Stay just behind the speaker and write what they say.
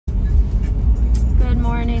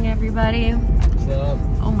everybody. What's up?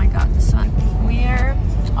 Oh my god, the sun. We're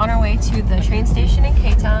on our way to the train station in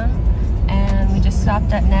Cologne, and we just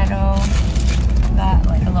stopped at Netto, got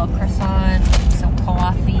like a little croissant, some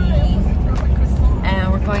coffee,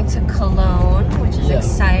 and we're going to Cologne, which is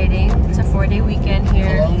exciting. It's a 4-day weekend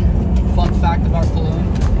here. Cologne, fun fact about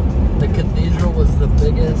Cologne, the cathedral was the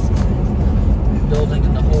biggest building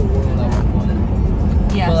in the whole world at one point.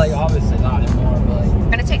 Yes. But like obviously not anymore, but like...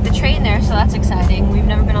 We're gonna take the train there, so that's exciting. We've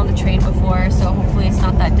never been on the train before, so hopefully it's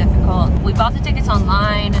not that difficult. We bought the tickets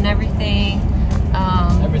online and everything.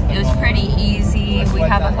 It was pretty easy. We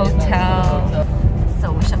have a hotel,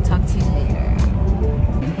 so we shall talk to you later.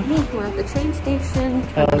 We're at the train station,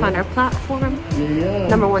 trying to find our platform. Yeah.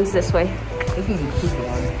 Number 1's this way. This isn't too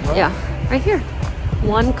bad. Right? Yeah, right here.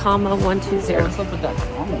 1,120. What's up with that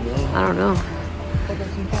comma, though? I don't know.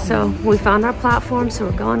 So we found our platform, so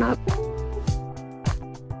we're going up.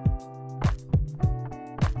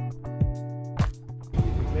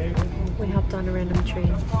 We hopped on a random train.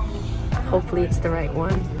 Hopefully it's the right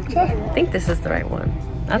one. I think this is the right one.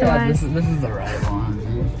 Otherwise, yeah, this is the right one.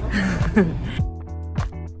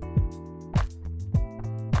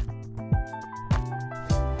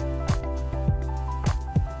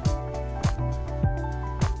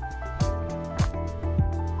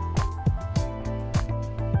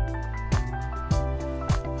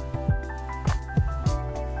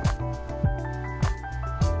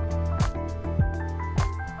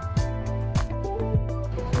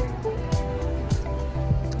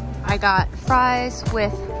 I got fries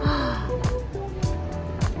with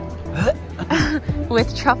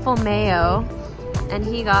with truffle mayo, and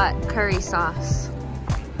he got curry sauce.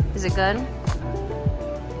 Is it good?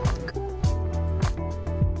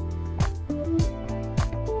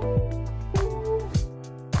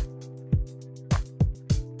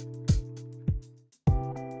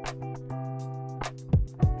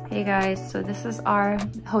 Hey guys, so this is our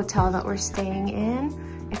hotel that we're staying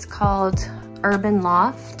in. It's called Urban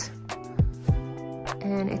Loft.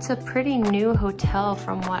 And it's a pretty new hotel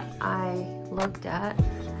from what I looked at,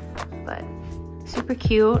 but super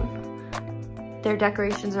cute. Their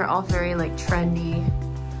decorations are all very like trendy.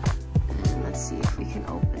 And let's see if we can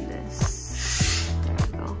open this. There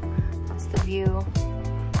we go. That's the view.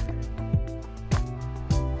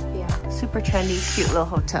 Yeah, super trendy, cute little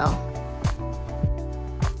hotel.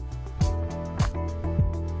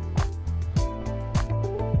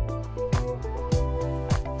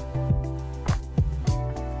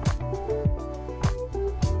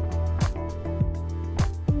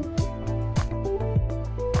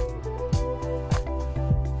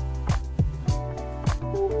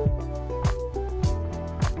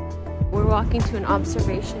 Walking to an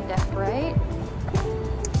observation deck, right?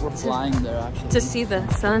 We're flying there actually. To see the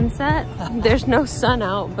sunset. There's no sun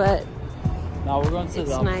out, but no, we're going to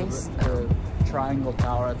the nice. The Triangle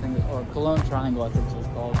Tower, I think, or Cologne Triangle, I think it's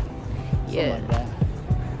called. Yeah. Like that.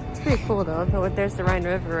 It's pretty cool though. But there's the Rhine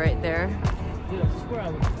River right there. Dude, I swear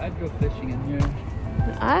I'd go fishing in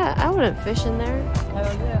here. I wouldn't fish in there.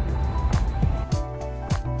 Hell yeah.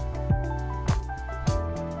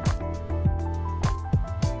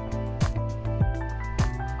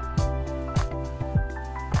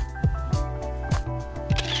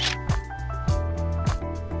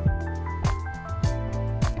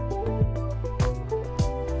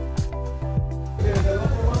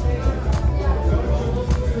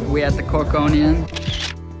 We at the Corkonian.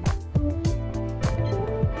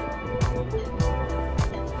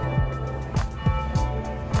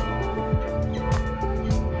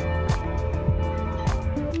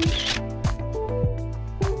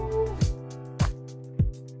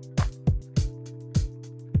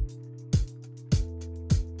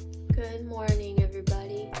 Good morning,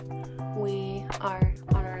 everybody. We are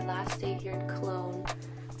on our last day here in Cologne,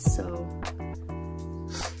 so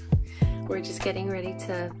we're just getting ready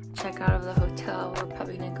to check out of the hotel. We're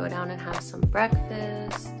probably gonna go down and have some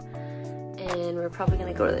breakfast, and we're probably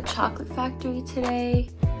gonna go to the chocolate factory today.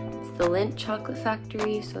 It's the Lindt Chocolate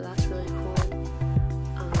Factory, so that's really cool.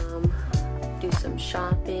 Do some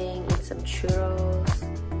shopping, eat some churros.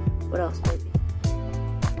 What else, baby?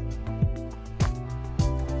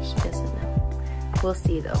 She doesn't know. We'll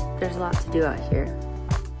see though. There's a lot to do out here,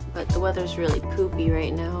 but the weather's really poopy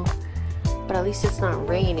right now. But at least it's not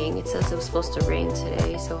raining. It says it was supposed to rain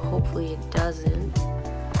today, so hopefully it doesn't.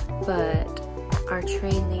 But our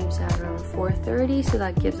train leaves at around 4:30, so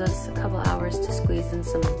that gives us a couple hours to squeeze in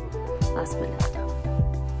some last minute stuff.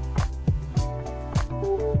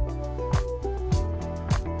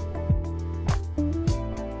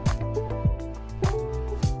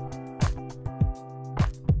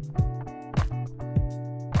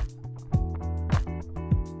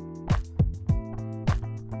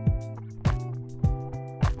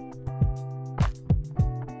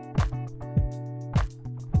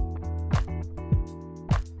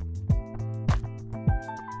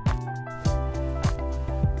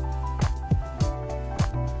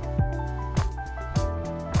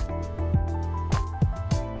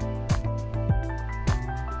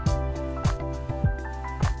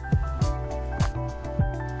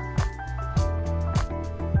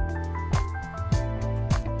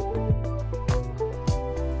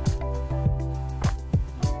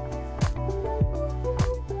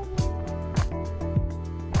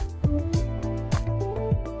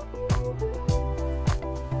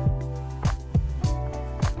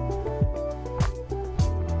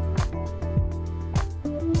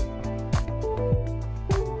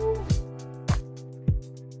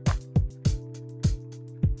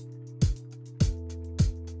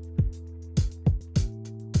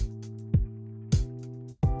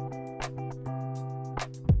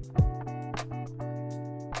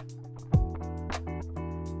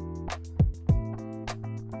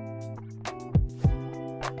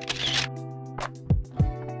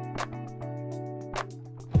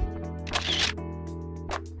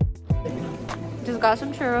 got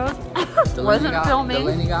some churros.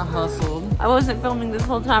 Delaney got hustled. I wasn't filming this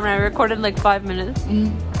whole time, and I recorded like 5 minutes.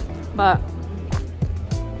 But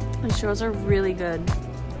the churros are really good.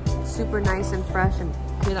 Super nice and fresh, and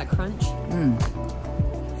hear that crunch?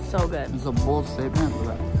 So good. It's a bold statement,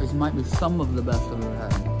 but this might be some of the best I've ever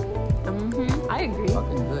had. I agree.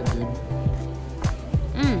 Fucking good, dude.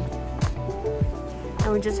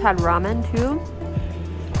 And we just had ramen too.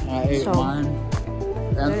 I ate mine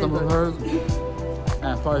and some of hers. And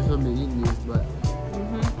I probably shouldn't be eating these, but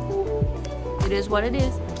it is what it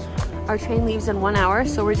is. Our train leaves in 1 hour,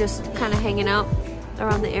 so we're just kind of hanging out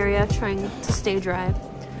around the area, trying to stay dry.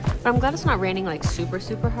 But I'm glad it's not raining like super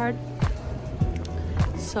hard.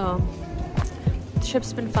 So the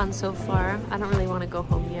trip's been fun so far. I don't really want to go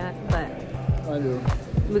home yet, but I do.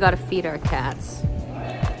 We gotta feed our cats.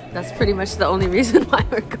 That's pretty much the only reason why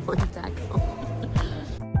we're going down.